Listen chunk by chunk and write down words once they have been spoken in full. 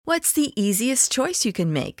What's the easiest choice you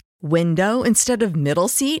can make? Window instead of middle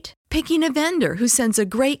seat? Picking a vendor who sends a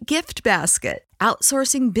great gift basket?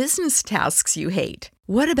 Outsourcing business tasks you hate?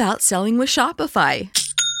 What about selling with Shopify?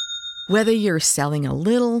 Whether you're selling a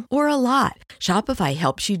little or a lot, Shopify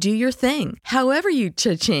helps you do your thing, however you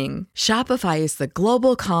cha-ching. Shopify is the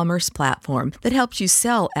global commerce platform that helps you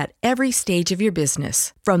sell at every stage of your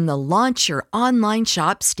business. From the launch your online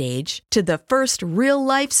shop stage to the first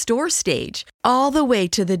real-life store stage, all the way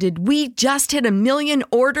to the did we just hit a million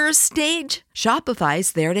orders stage.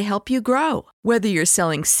 Shopify's there to help you grow. Whether you're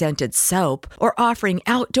selling scented soap or offering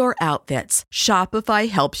outdoor outfits, Shopify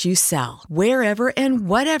helps you sell. Wherever and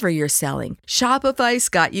whatever you're selling, Shopify's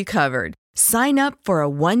got you covered. Sign up for a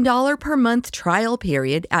 $1 per month trial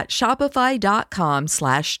period at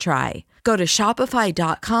shopify.com/try. Go to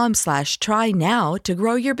shopify.com/try now to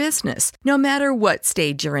grow your business, no matter what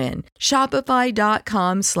stage you're in.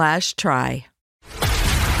 Shopify.com/try.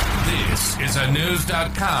 This is a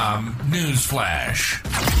News.com news flash.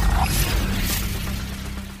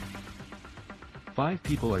 5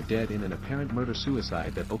 people are dead in an apparent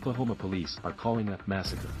murder-suicide that Oklahoma police are calling a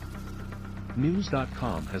massacre.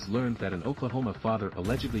 News.com has learned that an Oklahoma father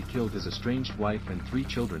allegedly killed his estranged wife and 3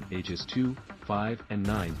 children ages 2, 5, and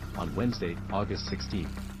 9 on Wednesday, August 16.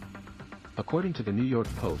 According to the New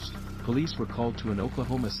York Post, police were called to an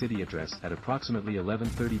Oklahoma City address at approximately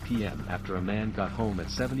 11:30 p.m. after a man got home at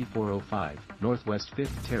 7405 Northwest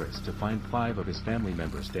 5th Terrace to find 5 of his family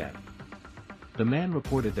members dead. The man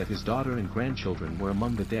reported that his daughter and grandchildren were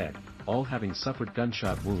among the dead, all having suffered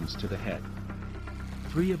gunshot wounds to the head.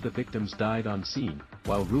 3 of the victims died on scene,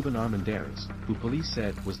 while Ruben Armendariz, who police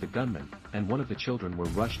said was the gunman, and one of the children were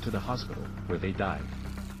rushed to the hospital, where they died.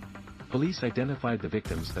 Police identified the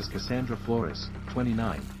victims as Cassandra Flores,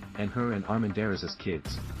 29, and her and Armendariz's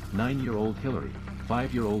kids, 9-year-old Hillary,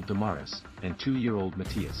 5-year-old Damaris, and 2-year-old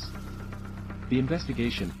Matthias. The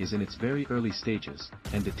investigation is in its very early stages,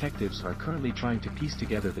 and detectives are currently trying to piece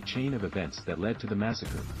together the chain of events that led to the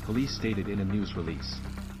massacre, police stated in a news release.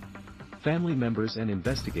 Family members and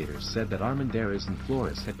investigators said that Armendariz and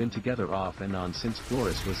Flores had been together off and on since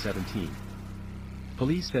Flores was 17.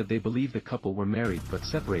 Police said they believe the couple were married but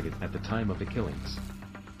separated at the time of the killings.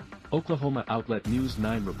 Oklahoma outlet News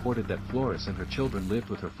 9 reported that Flores and her children lived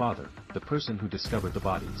with her father, the person who discovered the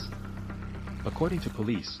bodies. According to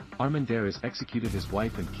police, Armendariz executed his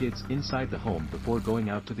wife and kids inside the home before going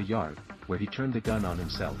out to the yard, where he turned the gun on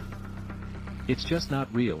himself. "It's just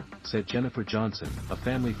not real," said Jennifer Johnson, a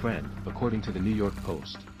family friend, according to the New York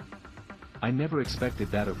Post. "I never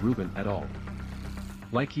expected that of Ruben at all.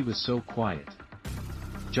 Like he was so quiet."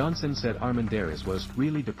 Johnson said Armendariz was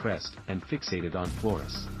really depressed and fixated on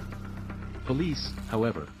Flores. Police,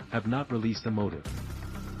 however, have not released a motive.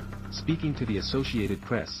 Speaking to the Associated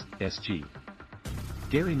Press, S.G.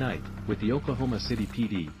 Gary Knight, with the Oklahoma City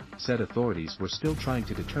PD, said authorities were still trying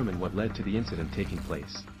to determine what led to the incident taking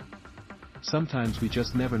place. "Sometimes we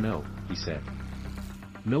just never know," he said.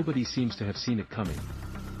 "Nobody seems to have seen it coming.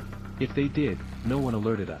 If they did, no one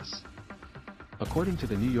alerted us." According to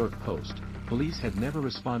the New York Post, police had never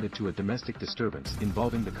responded to a domestic disturbance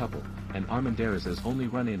involving the couple, and Armendariz's only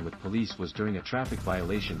run-in with police was during a traffic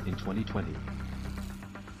violation in 2020.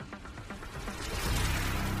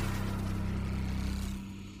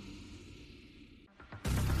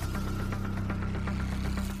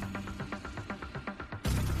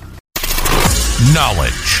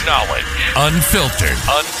 Knowledge. Unfiltered.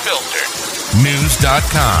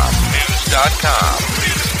 News.com.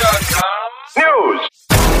 News.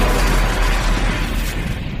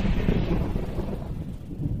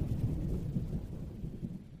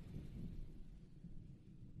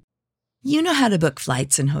 You know how to book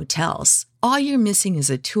flights and hotels. All you're missing is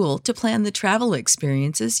a tool to plan the travel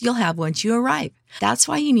experiences you'll have once you arrive. That's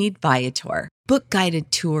why you need Viator. Book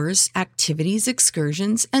guided tours, activities,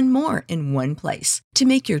 excursions, and more in one place to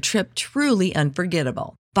make your trip truly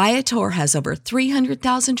unforgettable. Viator has over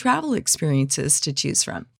 300,000 travel experiences to choose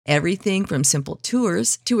from. Everything from simple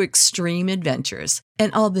tours to extreme adventures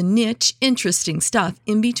and all the niche, interesting stuff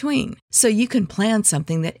in between. So you can plan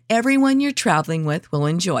something that everyone you're traveling with will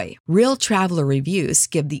enjoy. Real traveler reviews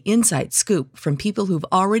give the inside scoop from people who've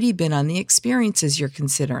already been on the experiences you're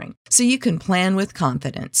considering. So you can plan with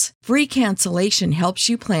confidence. Free cancellation helps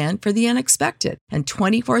you plan for the unexpected. And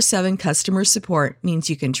 24/7 customer support means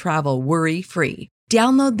you can travel worry-free.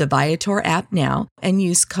 Download the Viator app now and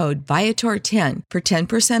use code Viator10 for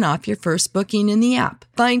 10% off your first booking in the app.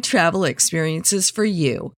 Find travel experiences for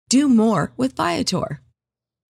you. Do more with Viator.